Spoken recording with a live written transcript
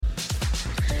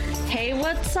Hey,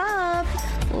 what's up?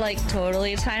 Like,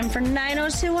 totally time for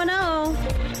 90210.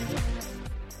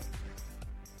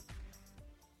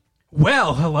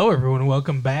 Well, hello everyone.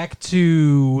 Welcome back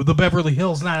to the Beverly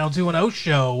Hills 90210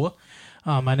 show.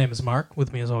 My name is Mark.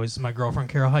 With me, as always, is my girlfriend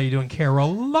Carol. How you doing,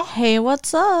 Carol? Hey,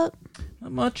 what's up?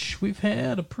 Not much. We've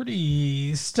had a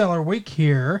pretty stellar week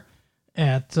here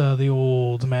at the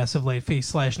old Massive Late Fee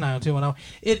 / 90210.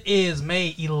 It is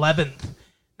May 11th,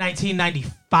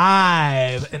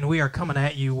 1995, and we are coming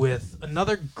at you with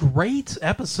another great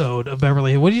episode of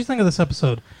Beverly Hills. What did you think of this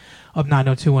episode of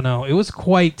 90210? It was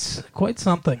quite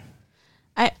something.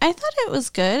 I thought it was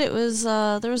good. It was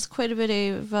there was quite a bit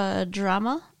of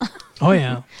drama. Oh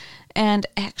yeah. And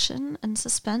action and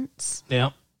suspense.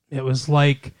 Yeah. It was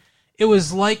like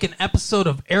an episode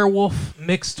of Airwolf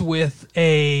mixed with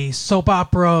a soap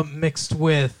opera mixed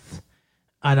with,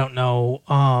 I don't know,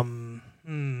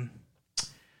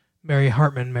 Mary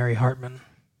Hartman.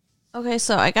 Okay,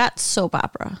 so I got soap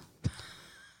opera.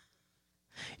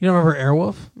 You don't remember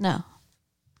Airwolf? No.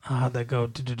 How'd that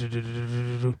go?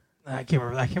 I can't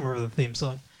remember the theme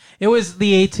song. It was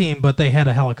the A-Team, but they had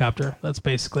a helicopter. That's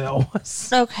basically all it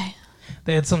was. Okay.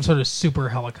 They had some sort of super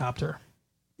helicopter.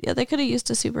 Yeah, they could have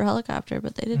used a super helicopter,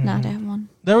 but they did not have one.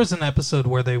 There was an episode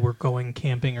where they were going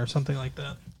camping or something like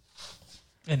that.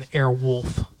 An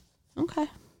Airwolf. Okay.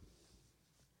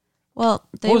 Well,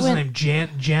 what was his name?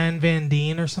 Jan Van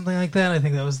Dien or something like that? I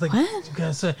think that was the...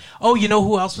 What? Oh, you know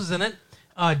who else was in it?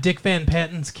 Dick Van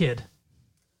Patten's kid.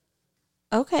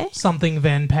 Okay. Something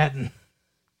Van Patten.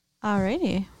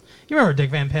 Alrighty. You remember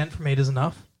Dick Van Patten from 8 is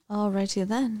Enough? Alrighty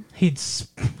then.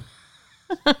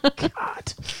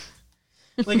 God.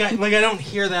 Like I don't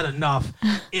hear that enough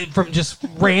from just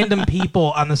random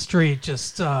people on the street.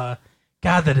 Just, God,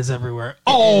 that is everywhere.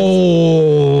 Alrighty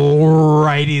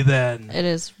then. It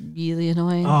is really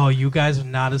annoying. Oh, you guys are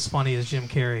not as funny as Jim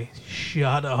Carrey.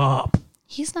 Shut up.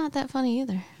 He's not that funny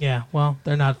either. Yeah, well,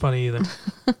 they're not funny either.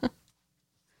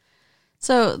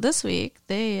 So this week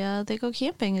they go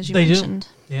camping, as you They mentioned.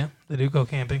 do. Yeah, they do go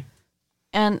camping.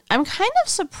 And I'm kind of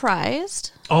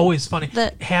surprised. Always funny.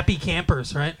 That happy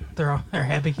campers, right? They're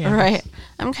happy campers. Right.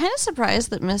 I'm kind of surprised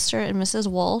that Mr. and Mrs.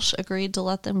 Walsh agreed to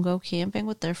let them go camping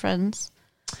with their friends.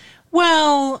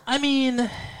 Well, I mean,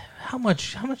 how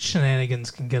much shenanigans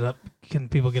can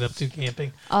people get up to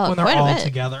camping when they're all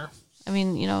together? I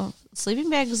mean, sleeping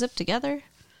bags zipped together.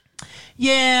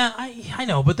 Yeah, I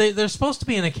know, but they're supposed to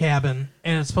be in a cabin,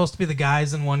 and it's supposed to be the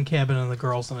guys in one cabin and the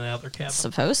girls in another cabin. It's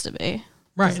supposed to be.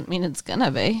 Right. Doesn't mean it's gonna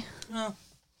be. Well,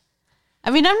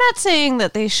 I mean, I'm not saying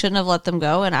that they shouldn't have let them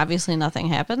go, and obviously nothing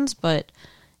happens, but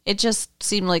it just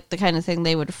seemed like the kind of thing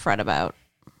they would fret about.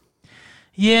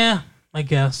 Yeah, I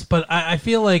guess. But I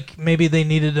feel like maybe they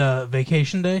needed a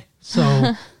vacation day,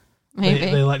 so maybe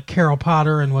they let Carol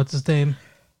Potter and what's his name?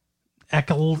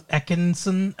 James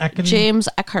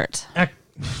Eckhart.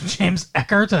 James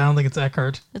Eckhart? I don't think it's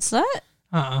Eckhart. It's not?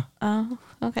 Oh,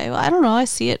 okay. Well, I don't know. I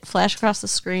see it flash across the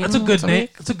screen. That's a good name.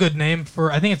 It's a good name for,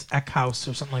 I think it's Eckhouse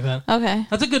or something like that. Okay.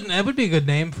 That would be a good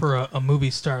name for a movie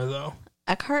star, though.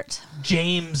 Eckhart?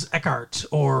 James Eckhart,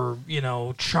 or,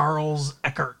 Charles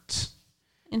Eckhart.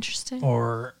 Interesting.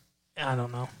 Or, I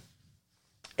don't know,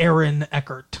 Aaron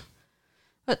Eckhart.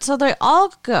 But so they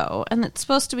all go, and it's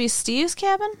supposed to be Steve's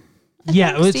cabin?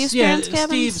 Steve's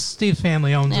cabins? Steve's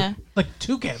family owns it. Like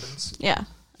 2 cabins. Yeah.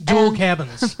 Dual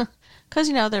cabins. Because,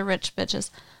 they're rich bitches.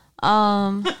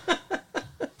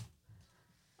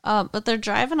 But they're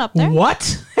driving up there.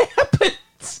 What happened?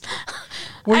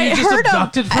 Were you just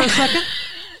abducted for a second?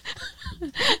 No,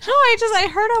 I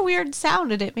heard a weird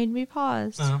sound and it made me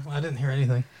pause. No, I didn't hear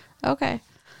anything. Okay.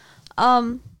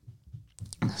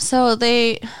 So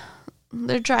they're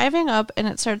driving up and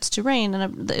it starts to rain,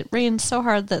 and it rains so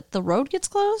hard that the road gets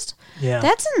closed. Yeah.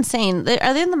 That's insane.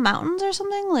 Are they in the mountains or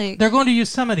something? They're going to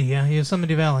Yosemite,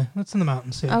 Yosemite Valley. That's in the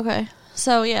mountains, yeah. Okay.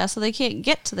 So they can't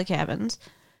get to the cabins.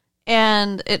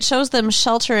 And it shows them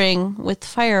sheltering with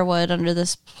firewood under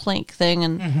this plank thing,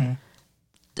 and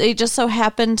they just so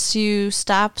happen to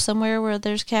stop somewhere where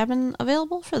there's cabin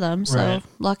available for them. So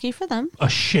lucky for them. A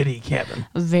shitty cabin.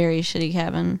 A very shitty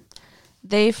cabin.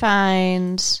 They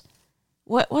find...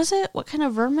 What was it? What kind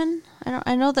of vermin?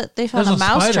 I know that they found a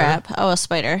mouse trap. Oh, a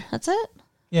spider. That's it?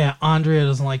 Yeah, Andrea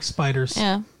doesn't like spiders.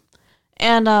 Yeah.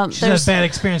 And she's had a bad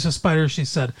experience with spiders, she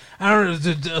said. I don't know,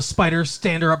 did a spider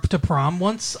stand her up to prom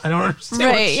once? I don't understand.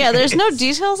 Right, yeah, there's no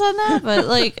details on that,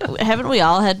 but haven't we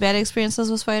all had bad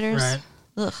experiences with spiders? Right.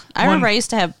 Ugh. I remember I used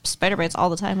to have spider bites all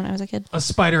the time when I was a kid. A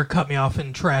spider cut me off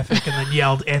in traffic and then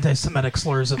yelled anti-Semitic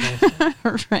slurs at me.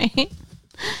 Right.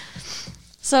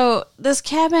 So this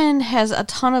cabin has a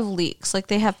ton of leaks. Like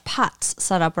they have pots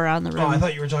set up around the room. Oh, I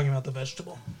thought you were talking about the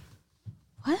vegetable.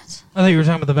 What? I thought you were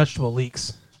talking about the vegetable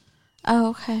leeks.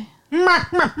 Oh, okay.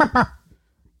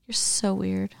 You're so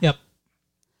weird. Yep.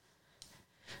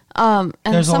 And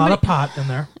there's a lot of pot in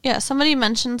there. Yeah, somebody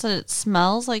mentions that it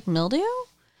smells like mildew.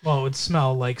 Well, it would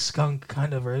smell like skunk,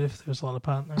 kind of, right? If there's a lot of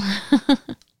pot in there.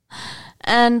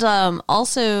 And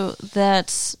also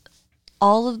that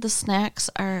all of the snacks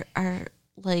are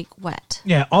like wet.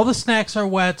 Yeah, all the snacks are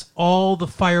wet. All the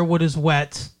firewood is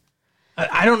wet.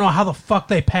 I don't know how the fuck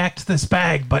they packed this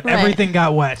bag, but everything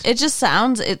got wet. It just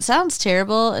sounds kind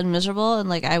and miserable, and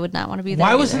like I would not want to be there.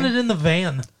 Why wasn't it in the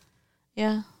van?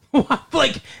 Yeah.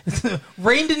 Like,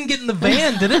 rain didn't get in the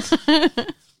van, did it?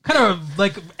 What kind of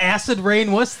like acid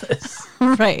rain was this?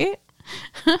 Right.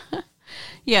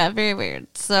 Yeah, very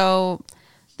weird. So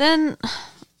then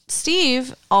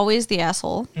Steve, always the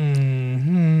asshole,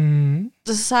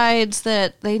 decides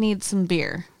that they need some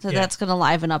beer. That's going to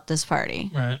liven up this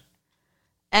party. Right.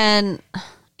 And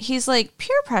he's like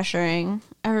peer pressuring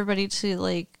everybody to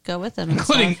like go with him,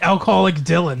 including alcoholic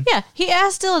Dylan. Yeah, he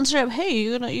asked Dylan straight up, "Hey,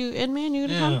 you in, man? You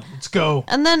gonna come? Let's go."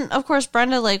 And then of course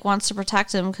Brenda like wants to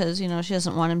protect him because she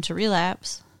doesn't want him to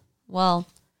relapse. Well,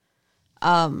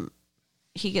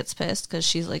 he gets pissed because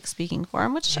she's like speaking for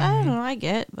him, which I don't know, I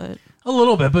get, but a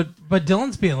little bit, but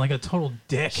Dylan's being like a total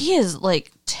dick. He is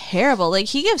like terrible. Like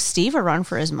he gives Steve a run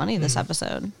for his money this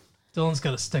episode. Dylan's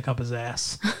got to stick up his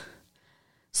ass.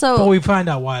 So, but we find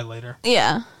out why later.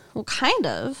 Yeah, well, kind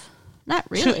of, not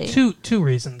really. Two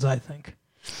reasons, I think.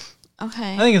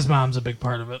 Okay, I think his mom's a big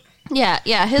part of it. Yeah.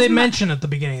 They mention at the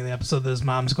beginning of the episode that his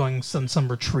mom's going some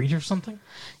retreat or something.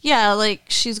 Yeah, like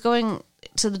she's going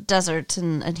to the desert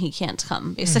and he can't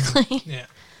come, basically. Yeah.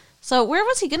 So where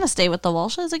was he going to stay, with the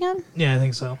Walshes again? Yeah, I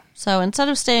think so. So instead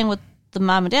of staying with the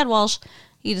mom and dad Walsh,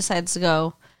 he decides to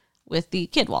go with the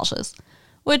kid Walshes,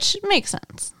 which makes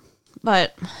sense.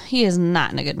 But he is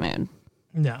not in a good mood.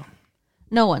 No.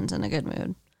 No one's in a good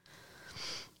mood.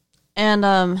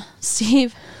 And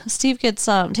Steve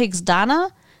takes Donna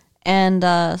and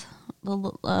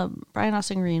Brian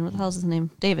Austin Green. What the hell is his name?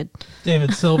 David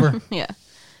Silver. Yeah.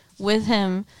 With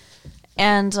him.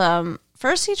 And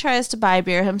first he tries to buy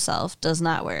beer himself. Does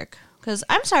not work. Because,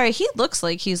 I'm sorry, he looks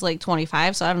like he's like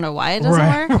 25, so I don't know why it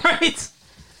doesn't work. Right.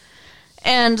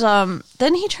 And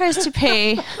then he tries to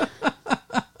pay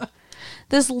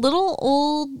this little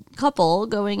old couple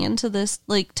going into this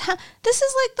like town. This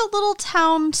is like the little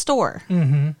town store.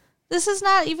 Mm-hmm. This is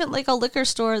not even like a liquor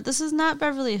store. This is not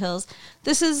Beverly Hills.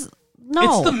 This is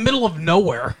It's the middle of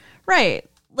nowhere. Right.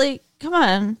 Like, come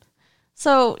on.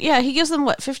 So yeah, he gives them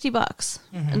 $50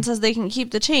 and says they can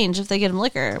keep the change if they get him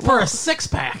liquor for a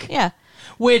 6-pack. Yeah.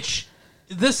 Which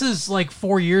this is like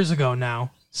 4 years ago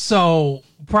now. So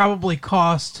probably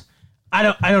cost I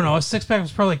don't know, a 6-pack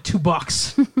was probably like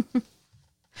 $2.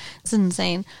 It's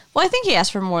insane. Well, I think he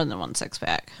asked for more than one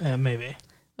 6-pack. Yeah, maybe.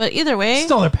 But either way,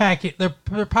 still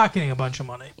they're pocketing a bunch of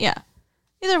money. Yeah.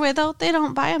 Either way though, they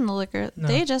don't buy him the liquor. No.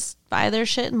 They just buy their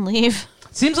shit and leave.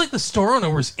 Seems like the store owner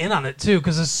was in on it too,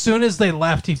 because as soon as they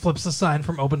left, he flips the sign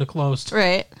from open to closed.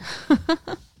 Right. I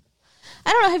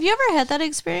don't know. Have you ever had that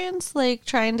experience, like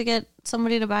trying to get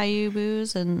somebody to buy you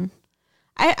booze? And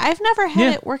I've never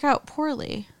had it work out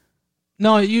poorly.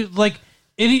 No, it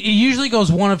usually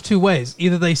goes one of two ways.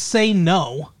 Either they say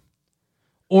no,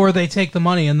 or they take the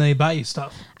money and they buy you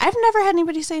stuff. I've never had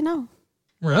anybody say no.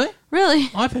 Really? Really?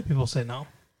 Oh, I've had people say no.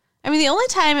 I mean, the only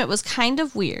time it was kind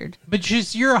of weird. But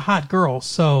you're a hot girl,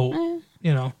 so,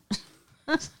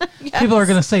 people are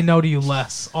going to say no to you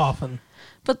less often.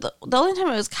 But the only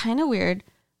time it was kind of weird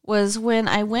was when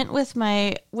I went with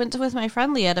my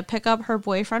friend Leah to pick up her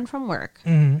boyfriend from work.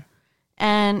 Mm-hmm.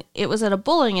 And it was at a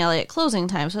bowling alley at closing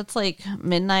time. So it's like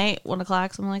midnight, 1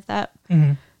 o'clock, something like that.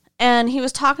 Mm-hmm. And he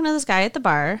was talking to this guy at the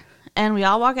bar. And we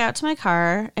all walk out to my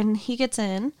car. And he gets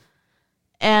in.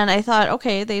 And I thought,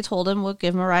 okay, they told him we'll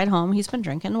give him a ride home. He's been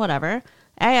drinking, whatever.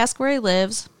 I ask where he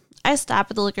lives. I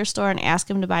stop at the liquor store and ask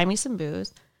him to buy me some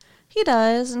booze. He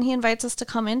does. And he invites us to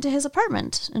come into his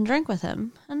apartment and drink with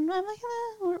him. And I'm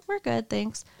like, we're good,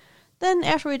 thanks. Then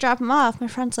after we drop him off, my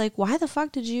friend's like, why the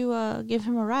fuck did you give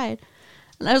him a ride?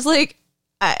 And I was like,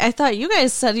 I thought you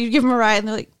guys said you'd give him a ride. And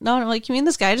they're like, no. And I'm like, you mean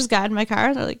this guy just got in my car?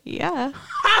 And they're like, yeah.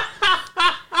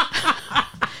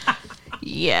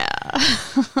 Yeah.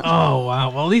 Oh, wow.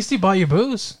 Well, at least he bought you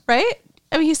booze. Right?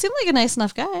 I mean, he seemed like a nice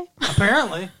enough guy.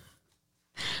 Apparently.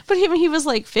 But he was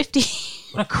like 50.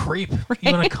 What a creep. Right?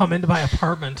 You want to come into my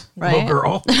apartment, right? Little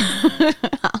girl.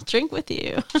 I'll drink with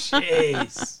you.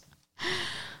 Jeez.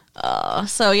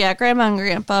 So, yeah, Grandma and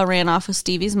Grandpa ran off with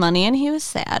Stevie's money, and he was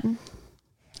sad.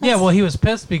 Yeah, well, he was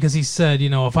pissed because he said,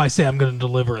 if I say I'm going to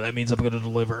deliver, that means I'm going to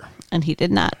deliver. And he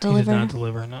did not deliver. He did not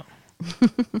deliver, no.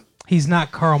 He's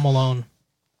not Karl Malone,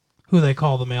 who they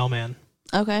call the mailman.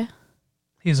 Okay.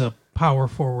 He's a power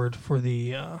forward for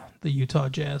the Utah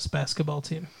Jazz basketball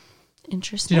team.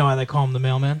 Interesting. Do you know why they call him the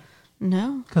mailman?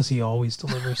 No. Because he always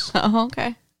delivers. Oh,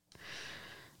 okay.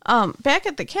 Back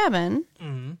at the cabin,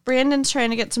 Brandon's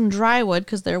trying to get some dry wood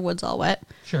because their wood's all wet.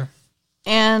 Sure.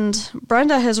 And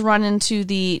Brenda has run into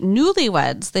the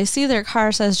newlyweds. They see their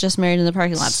car says just married in the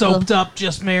parking lot. Soaped up,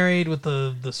 just married with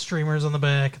the streamers on the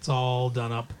back. It's all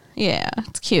done up. Yeah,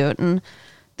 it's cute. And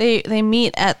they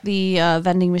meet at the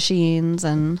vending machines,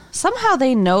 and somehow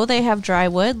they know they have dry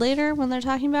wood later when they're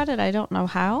talking about it. I don't know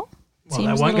how. Well,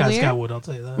 Seems that one guy's weird. got wood, I'll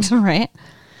tell you that. Right.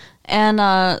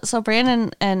 And so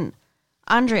Brandon and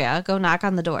Andrea go knock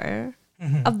on the door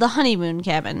of the honeymoon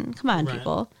cabin. Come on, Right.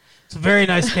 people. It's a very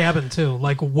nice cabin, too.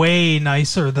 Like, way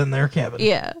nicer than their cabin.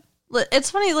 Yeah.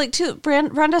 It's funny, like, too,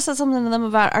 Brenda said something to them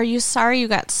about, are you sorry you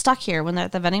got stuck here when they're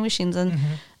at the vending machines? And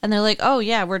they're like, oh,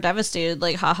 yeah, we're devastated.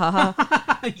 Like, ha, ha,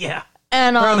 ha. Yeah.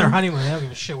 And, They're on their honeymoon. They don't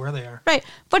give a shit where they are. Right.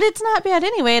 But it's not bad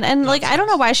anyway. And like, I don't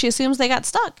know why she assumes they got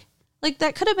stuck. Like,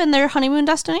 that could have been their honeymoon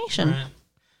destination.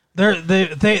 Right.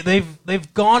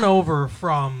 They've gone over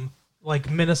from, like,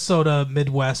 Minnesota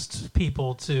Midwest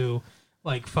people to...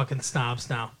 like fucking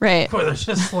snobs now. Right. Where they're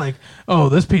just like, oh,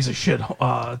 this piece of shit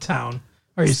town.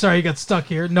 Are you sorry you got stuck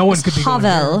here? No one could be going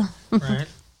Havel. here. Right.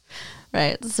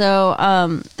 Right. So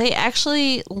they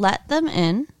actually let them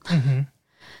in,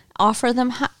 offer them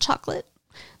hot chocolate.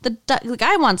 The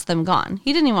guy wants them gone.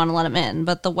 He didn't even want to let them in,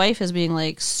 but the wife is being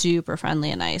like super friendly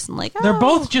and nice and like, oh. They're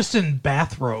both just in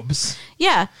bathrobes.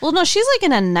 Yeah. Well, no, she's like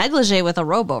in a negligee with a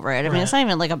robe over it. I mean, Right. it's not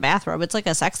even like a bathrobe. It's like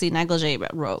a sexy negligee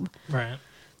robe. Right.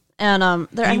 And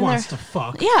He wants to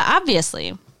fuck. Yeah,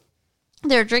 obviously.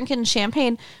 They're drinking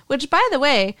champagne, which, by the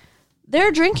way,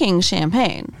 they're drinking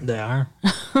champagne. They are.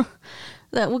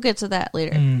 We'll get to that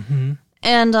later. Mm-hmm.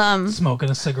 And smoking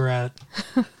a cigarette.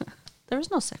 there was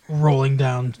no cigarette. Rolling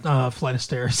down a flight of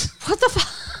stairs. What the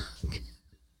fuck?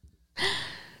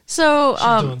 So,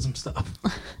 She's doing some stuff.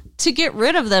 to get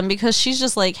rid of them, because she's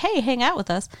just like, hey, hang out with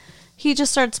us, he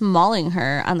just starts mauling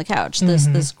her on the couch,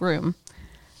 this groom.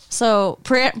 So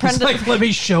Brandon, It's like, let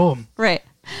me show him. right?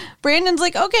 Brandon's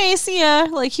like, okay, see ya.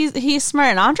 Like he's smart,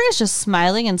 and Andrea's just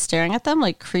smiling and staring at them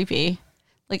like creepy.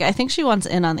 Like I think she wants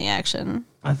in on the action.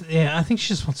 I think she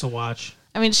just wants to watch.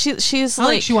 I mean, she's I don't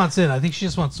like, think she wants in. I think she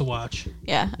just wants to watch.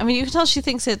 yeah. I mean, you can tell she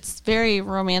thinks it's very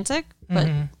romantic, but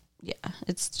yeah,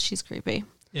 she's creepy.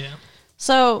 Yeah.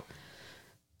 So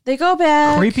they go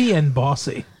back. Creepy and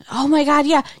bossy. Oh my god,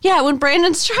 yeah. Yeah, when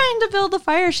Brandon's trying to build the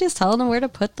fire, she's telling him where to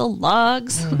put the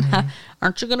logs.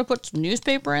 Aren't you going to put some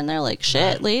newspaper in there? Like,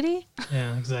 shit, lady.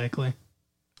 Yeah, exactly.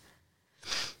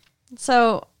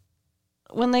 So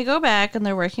when they go back and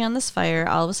they're working on this fire,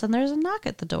 all of a sudden there's a knock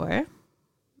at the door.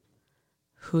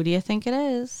 Who do you think it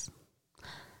is?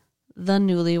 The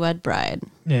newlywed bride.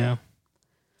 Yeah.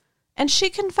 And she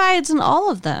confides in all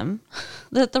of them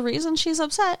that the reason she's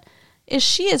upset is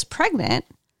she is pregnant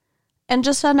and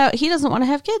just found out he doesn't want to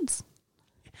have kids.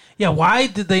 Yeah, why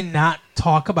did they not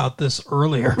talk about this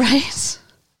earlier? Right.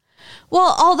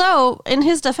 Well, although, in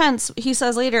his defense, he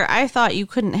says later, I thought you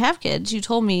couldn't have kids. You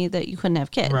told me that you couldn't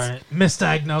have kids. Right.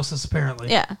 Misdiagnosis, apparently.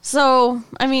 Yeah. So,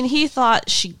 I mean, he thought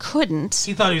she couldn't.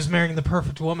 He thought he was marrying the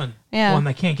perfect woman. Yeah. One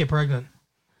that can't get pregnant.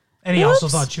 And he Whoops.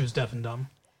 also thought she was deaf and dumb.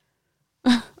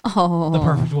 Oh. The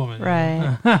perfect woman.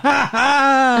 Right.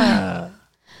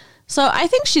 So, I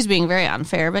think she's being very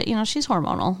unfair, but, she's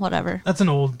hormonal, whatever. That's an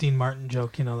old Dean Martin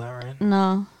joke. You know that, right?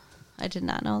 No, I did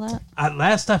not know that. At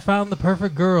last I found the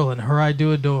perfect girl, and her I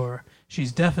do adore.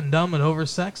 She's deaf and dumb and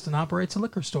oversexed and operates a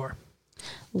liquor store.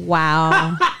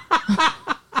 Wow.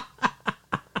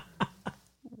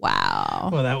 Wow.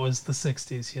 Well, that was the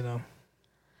 60s,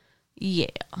 Yeah.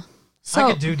 So,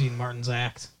 I could do Dean Martin's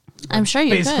act. I'm sure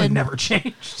you Basically could. never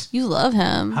changed. You love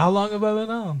him. How long have I been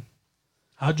on?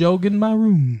 How'd y'all get in my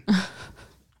room?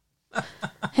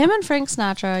 Him and Frank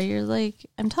Sinatra, you're like,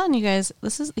 I'm telling you guys,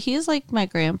 he is like my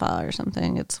grandpa or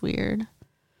something. It's weird.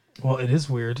 Well, it is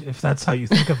weird if that's how you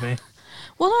think of me.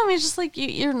 Well, no, I mean, it's just like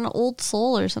you're an old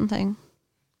soul or something.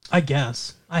 I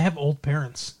guess. I have old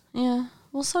parents. Yeah.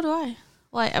 Well, so do I.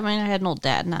 Well, I mean, I had an old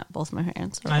dad, not both my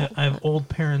parents. I have old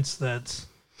parents that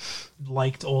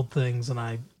liked old things, and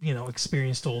I,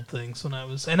 experienced old things when I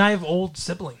was... And I have old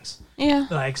siblings Yeah.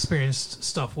 that I experienced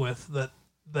stuff with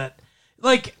that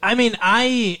like, I mean,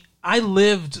 I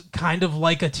lived kind of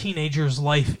like a teenager's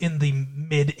life in the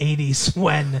mid-'80s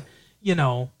when,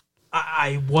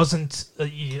 I wasn't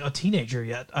a teenager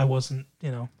yet. I wasn't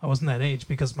that age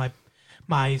because my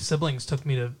my siblings took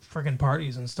me to freaking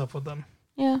parties and stuff with them.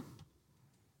 Yeah.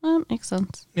 Well, that makes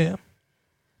sense. Yeah.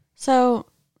 So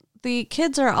the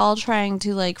kids are all trying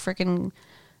to like freaking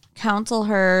counsel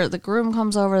her. The groom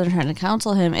comes over, they're trying to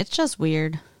counsel him. It's just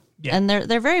weird. Yeah. And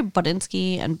they're very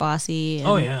Budinsky and bossy. And,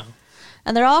 Oh, yeah.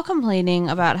 And they're all complaining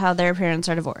about how their parents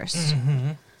are divorced.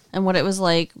 Mm-hmm. And what it was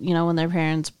like, you know, when their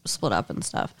parents split up and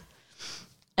stuff.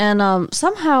 And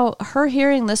somehow her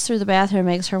hearing this through the bathroom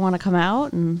makes her want to come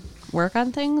out and work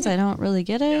on things. I don't really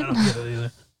get it. Yeah, I don't get it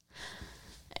either.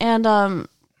 And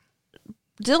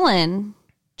Dylan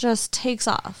just takes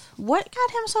off. What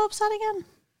got him so upset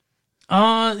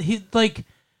again? He like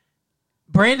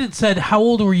Brandon said, "How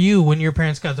old were you when your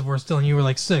parents got divorced?" Dylan, you were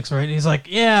like 6, right? And he's like,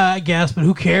 "Yeah, I guess, but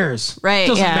who cares? Right?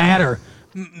 Doesn't yeah. matter.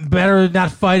 Better not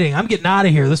fighting. I'm getting out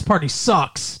of here. This party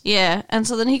sucks." Yeah. And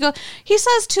so then he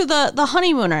says to the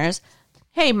honeymooners,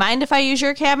 "Hey, mind if I use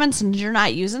your cabin since you're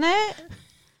not using it?"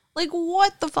 Like,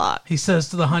 what the fuck? He says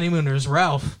to the honeymooners,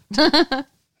 "Ralph,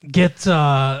 get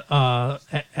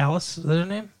Alice. Is that her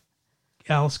name?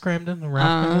 Alice Cramden.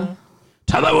 Ralph Cramden?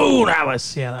 To the moon,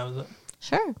 Alice." Yeah, that was it.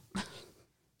 Sure.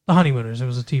 The Honeymooners. It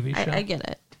was a TV show. I get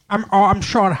it. I'm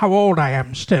showing how old I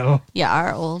am still. Yeah,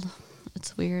 our old.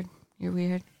 It's weird. You're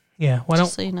weird. Yeah.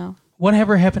 Just so you know.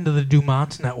 Whatever happened to the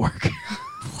Dumont Network?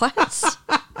 What?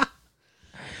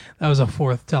 That was a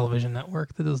 4th television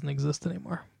network that doesn't exist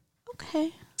anymore.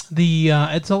 Okay. The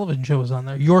Ed Sullivan Show was on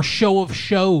there. Your Show of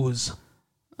Shows.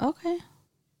 Okay.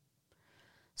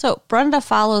 So Brenda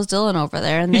follows Dylan over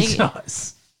there, and He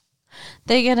does.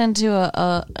 they get into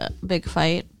a big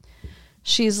fight.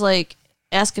 She's like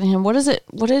asking him, what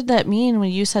did that mean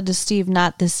when you said to Steve,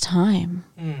 "Not this time"?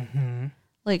 Mm-hmm.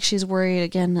 Like, she's worried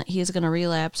again that he's going to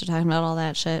relapse. Or talking about all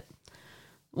that shit.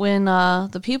 When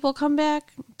the people come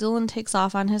back, Dylan takes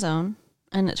off on his own,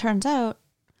 and it turns out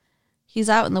he's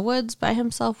out in the woods by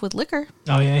himself with liquor.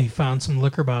 Oh, yeah, he found some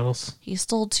liquor bottles. He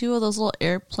stole 2 of those little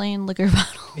airplane liquor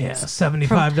bottles. Yeah,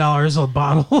 $75 a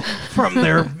bottle from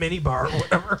their mini bar or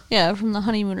whatever. Yeah, from the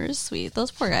honeymooners suite.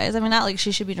 Those poor guys. I mean, not like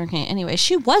she should be drinking it anyway.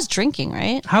 She was drinking,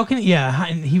 right? How can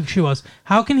she was.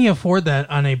 How can he afford that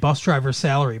on a bus driver's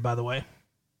salary, by the way?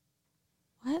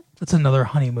 What? That's another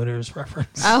honeymooners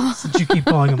reference. Oh. Since you keep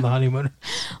calling them the honeymooner.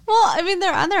 Well, I mean,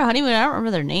 they're on their honeymoon. I don't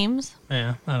remember their names.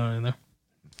 Yeah, I don't either.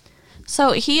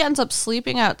 So he ends up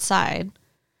sleeping outside.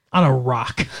 On a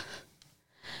rock.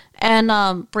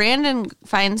 And Brandon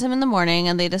finds him in the morning,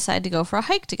 and they decide to go for a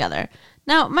hike together.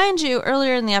 Now, mind you,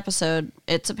 earlier in the episode,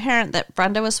 it's apparent that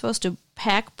Brenda was supposed to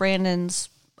pack Brandon's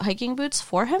hiking boots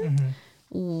for him. Mm-hmm.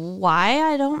 Why?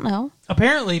 I don't know.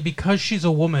 Apparently, because she's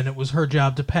a woman, it was her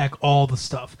job to pack all the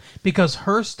stuff. Because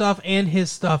her stuff and his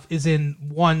stuff is in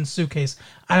one suitcase.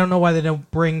 I don't know why they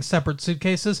don't bring separate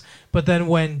suitcases. But then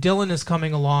when Dylan is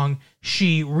coming along,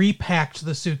 she repacked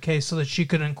the suitcase so that she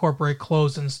could incorporate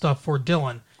clothes and stuff for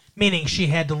Dylan. Meaning she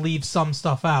had to leave some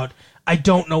stuff out. I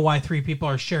don't know why 3 people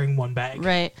are sharing one bag.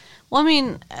 Right. Well, I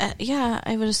mean, yeah,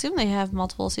 I would assume they have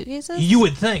multiple suitcases. You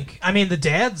would think. I mean, the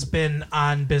dad's been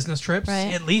on business trips.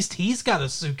 Right. At least he's got a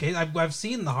suitcase. I've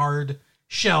seen the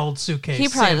hard-shelled suitcase. He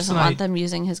probably doesn't want them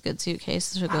using his good suitcase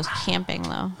so it goes camping,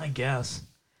 though. I guess.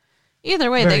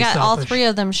 Either way, Very they got selfish. all 3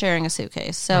 of them sharing a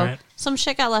suitcase. So Right. some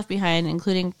shit got left behind,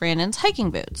 including Brandon's hiking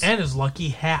boots. And his lucky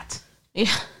hat.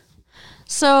 Yeah.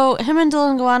 So him and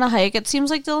Dylan go on a hike. It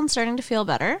seems like Dylan's starting to feel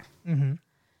better. Mm-hmm.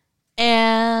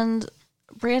 And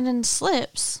Brandon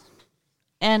slips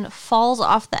and falls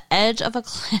off the edge of a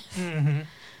cliff. Mm-hmm.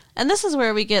 And this is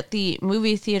where we get the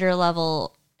movie theater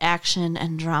level action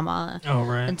and drama Oh,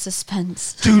 right. and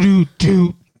suspense.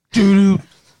 Do-do-do, do-do.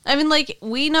 I mean, like,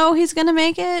 we know he's going to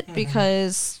make it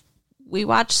because we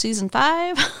watched season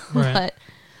 5. Right.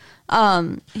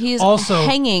 But he's Also-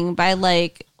 hanging by,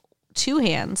 like, 2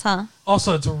 hands, huh?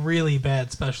 Also, it's really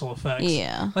bad special effects.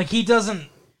 Yeah. Like, he doesn't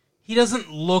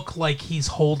look like he's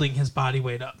holding his body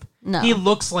weight up. No. He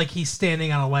looks like he's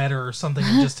standing on a ladder or something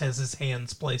and just has his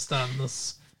hands placed on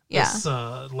this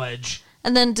ledge.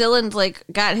 And then Dylan's, like,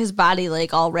 got his body,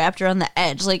 like, all wrapped around the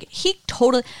edge. Like,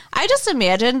 I just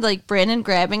imagined, like, Brandon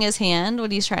grabbing his hand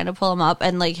when he's trying to pull him up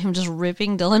and, like, him just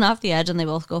ripping Dylan off the edge and they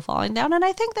both go falling down. And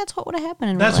I think that's what would have happened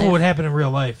in real That's life. what would happen in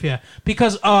real life, yeah.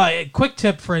 Because, a quick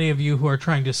tip for any of you who are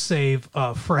trying to save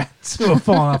friends who have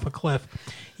fallen off a cliff.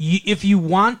 If you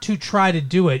want to try to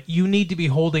do it, you need to be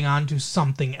holding on to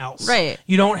something else. Right.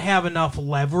 You don't have enough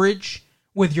leverage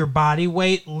with your body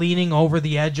weight leaning over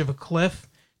the edge of a cliff.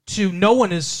 No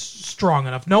one is strong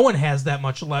enough. No one has that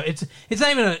much leverage. It's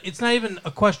not even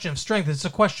a question of strength. It's a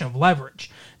question of leverage.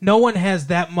 No one has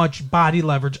that much body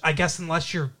leverage, I guess,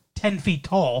 unless you're 10 feet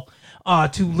tall,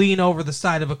 to lean over the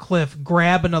side of a cliff,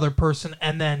 grab another person,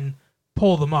 and then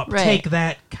pull them up. Right. Take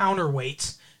that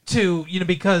counterweight to,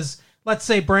 because let's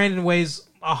say Brandon weighs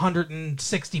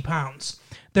 160 pounds.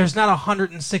 There's not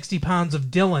 160 pounds of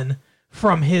Dylan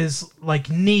from his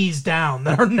knees down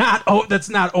that's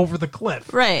not over the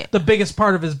cliff. Right. The biggest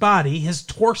part of his body, his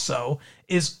torso,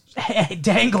 is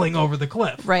dangling over the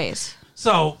cliff. Right.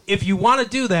 So if you want to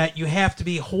do that, you have to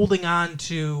be holding on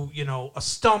to, a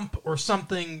stump or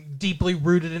something deeply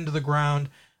rooted into the ground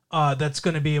that's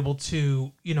going to be able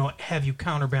to, have you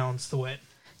counterbalance the weight.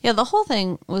 Yeah, the whole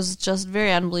thing was just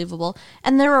very unbelievable.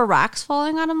 And there were rocks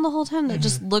falling on him the whole time that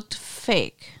just looked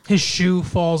fake. His shoe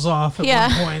falls off at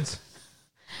one point.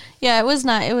 Yeah, it was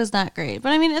not great.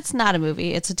 But I mean, it's not a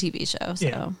movie, it's a TV show,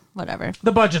 so whatever.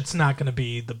 The budget's not going to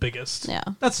be the biggest. Yeah.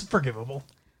 That's forgivable.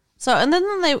 So, and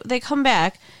then they come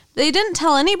back. They didn't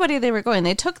tell anybody they were going.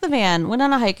 They took the van, went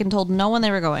on a hike, and told no one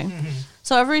they were going.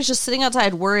 So everybody's just sitting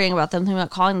outside worrying about them, thinking about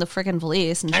calling the frickin'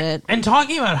 police and shit. And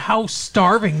talking about how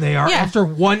starving they are after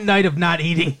one night of not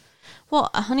eating. Well,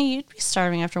 honey, you'd be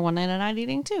starving after one night of not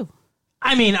eating, too.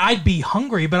 I mean, I'd be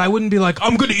hungry, but I wouldn't be like,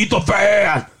 I'm going to eat the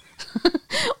van.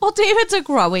 Well, David's a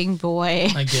growing boy.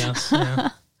 I guess, yeah.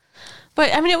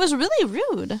 But, I mean, it was really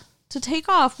rude to take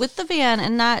off with the van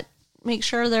and not make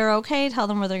sure they're okay, tell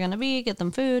them where they're going to be, get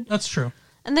them food. That's true.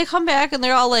 And they come back and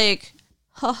they're all like,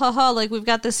 ha ha ha, like we've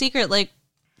got the secret, like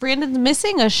Brandon's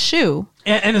missing a shoe.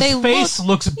 And his face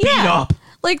looks beat up.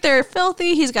 Like they're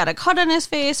filthy, he's got a cut on his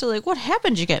face. They're like, what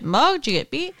happened? Did you get mugged? Did you get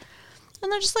beat?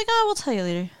 And they're just like, oh, we'll tell you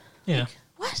later. Yeah. Like,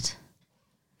 what?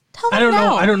 Tell them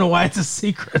now. I don't know why it's a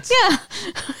secret. Yeah.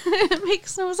 It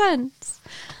makes no sense.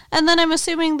 And then I'm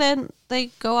assuming then they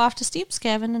go off to Steve's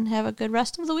cabin and have a good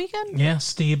rest of the weekend. Yeah,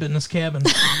 Steve in his cabin.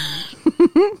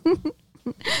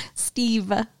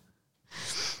 Steve.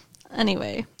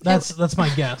 Anyway. That's my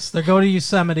guess. They go to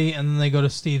Yosemite and then they go to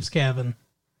Steve's cabin.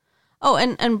 Oh,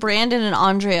 and Brandon and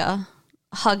Andrea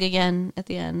hug again at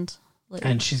the end. Like,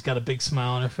 And she's got a big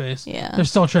smile on her face. Yeah. They're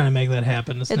still trying to make that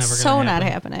happen. It's never it's going to so happen. not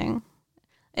happening.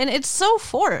 And it's so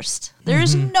forced.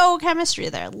 There's no chemistry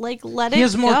there. Like, let it go. He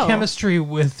has more chemistry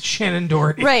with Shannon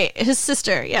Doherty. Right, his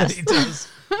sister, yes. He does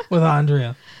with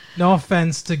Andrea. No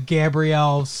offense to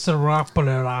Gabrielle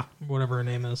Sarapolera, whatever her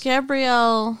name is.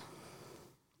 Gabrielle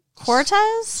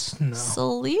Cortez? No.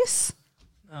 Solis?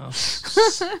 No.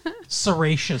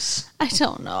 Seracious. I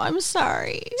don't know. I'm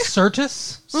sorry.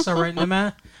 Sirtis?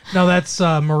 Saranima? No, that's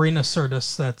Marina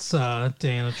Sirtis. That's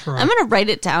Diana Troy. I'm going to write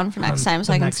it down for next time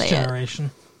so I can say generation.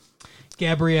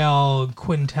 Gabrielle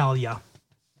Quintalia.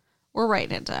 We're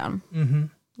writing it down. Mm-hmm.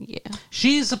 Yeah.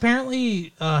 She's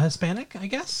apparently Hispanic, I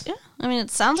guess. Yeah. I mean, it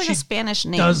sounds like a Spanish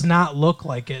name. Does not look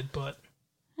like it, but...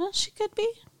 Well, she could be.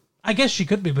 I guess she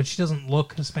could be, but she doesn't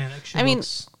look Hispanic. She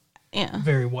looks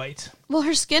very white. Well,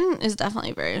 her skin is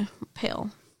definitely very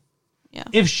pale. Yeah.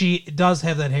 If she does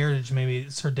have that heritage, maybe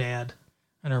it's her dad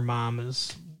and her mom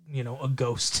is, a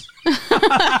ghost.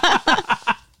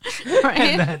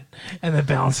 Right? and that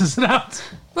balances it out.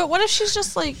 But what if she's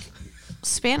just like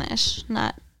Spanish,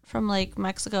 not from like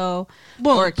Mexico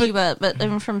or Cuba,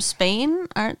 but from Spain?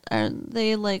 Are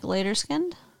they like lighter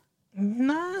skinned?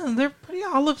 Nah, they're pretty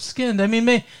olive skinned. I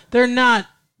mean, they're not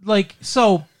like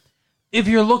so. If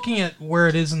you're looking at where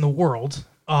it is in the world,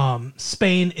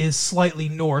 Spain is slightly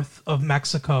north of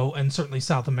Mexico and certainly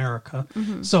South America.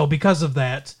 Mm-hmm. So because of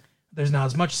that, there's not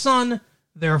as much sun.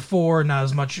 Therefore, not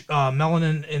as much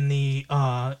melanin in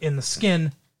the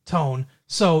skin tone.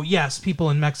 So yes, people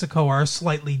in Mexico are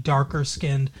slightly darker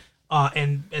skinned,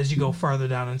 and as you go farther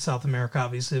down in South America,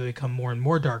 obviously they become more and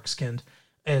more dark skinned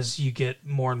as you get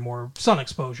more and more sun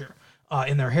exposure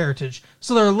in their heritage.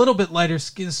 So they're a little bit lighter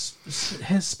skinned.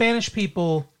 Spanish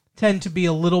people tend to be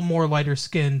a little more lighter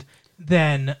skinned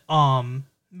than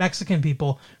Mexican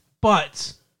people,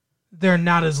 but they're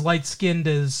not as light skinned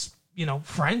as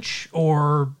French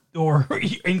or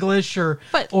English or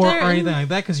anything like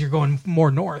that because you're going more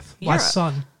north, less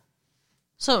sun.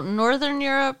 So Northern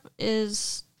Europe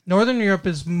is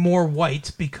more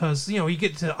white because you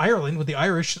get to Ireland with the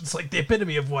Irish, it's like the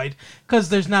epitome of white because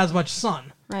there's not as much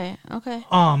sun. Right. Okay.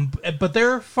 But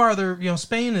they're farther.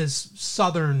 Spain is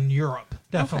southern Europe.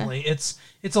 Definitely, okay.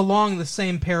 It's along the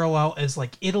same parallel as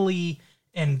like Italy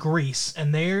and Greece,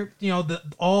 and they're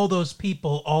all those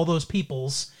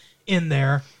peoples in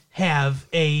there have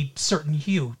a certain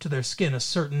hue to their skin, a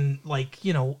certain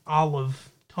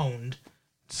olive toned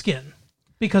skin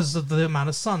because of the amount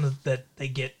of sun that they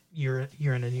get year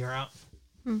in and year out.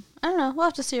 I don't know. We'll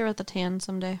have to see her at the tan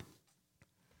someday.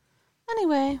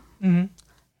 Anyway,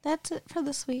 that's it for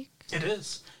this week. It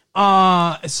is.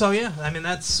 So yeah, I mean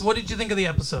what did you think of the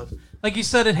episode? Like you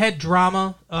said, it had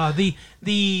drama.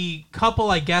 The couple,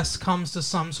 I guess, comes to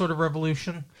some sort of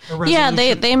resolution. Yeah,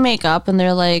 they make up and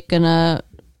they're like gonna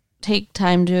take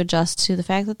time to adjust to the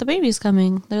fact that the baby's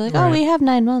coming. They're like, oh, we have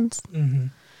 9 months. Mm-hmm.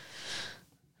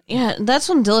 Yeah, that's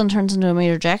when Dylan turns into a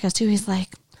major jackass too. He's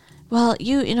like, well,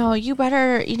 you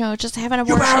better, just have an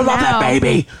abortion now. You better love that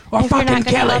baby or fucking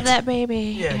kill it. Love that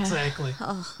baby. Yeah, exactly.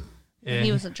 Oh, yeah.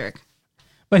 He was a jerk.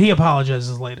 But he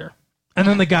apologizes later. And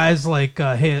then the guy's like,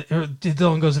 hey,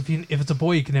 Dylan goes, if it's a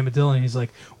boy, you can name it Dylan. And he's like,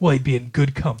 well, he'd be in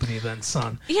good company then,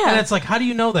 son. Yeah. And it's like, how do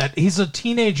you know that? He's a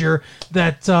teenager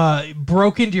that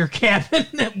broke into your cabin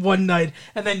one night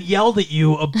and then yelled at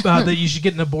you about that you should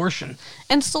get an abortion.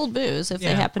 And stole booze if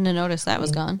they happened to notice that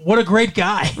was gone. What a great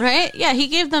guy. Right? Yeah, he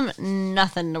gave them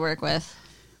nothing to work with.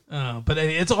 But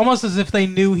it's almost as if they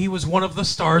knew he was one of the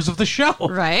stars of the show.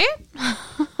 Right?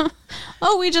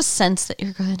 Oh, we just sense that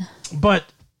you're good. But...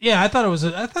 yeah, I thought it was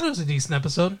a decent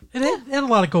episode. It had a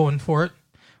lot of going for it.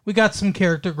 We got some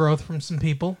character growth from some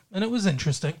people, and it was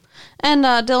interesting. And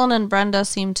Dylan and Brenda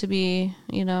seem to be,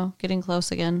 getting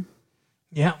close again.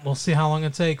 Yeah, we'll see how long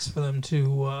it takes for them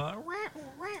to...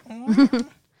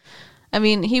 I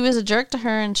mean, he was a jerk to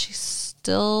her, and she's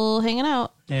still hanging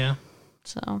out. Yeah.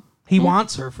 So he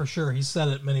wants her, for sure. He said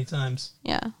it many times.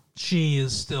 Yeah. She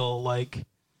is still, like...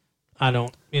 I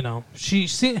don't,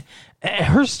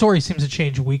 her story seems to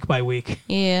change week by week.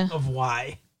 Yeah. Of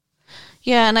why.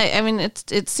 Yeah, and I mean,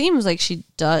 it seems like she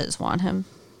does want him.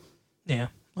 Yeah.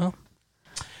 Well,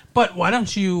 but why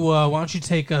don't you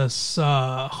take us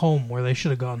home where they should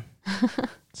have gone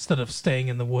instead of staying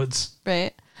in the woods?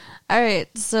 Right. All right.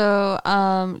 So,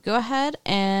 go ahead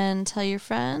and tell your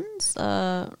friends.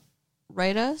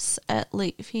 Write us at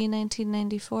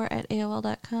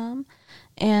latefee1994@AOL.com.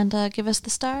 And give us the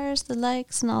stars, the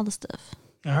likes, and all the stuff.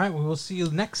 All right. We will see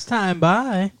you next time.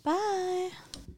 Bye. Bye.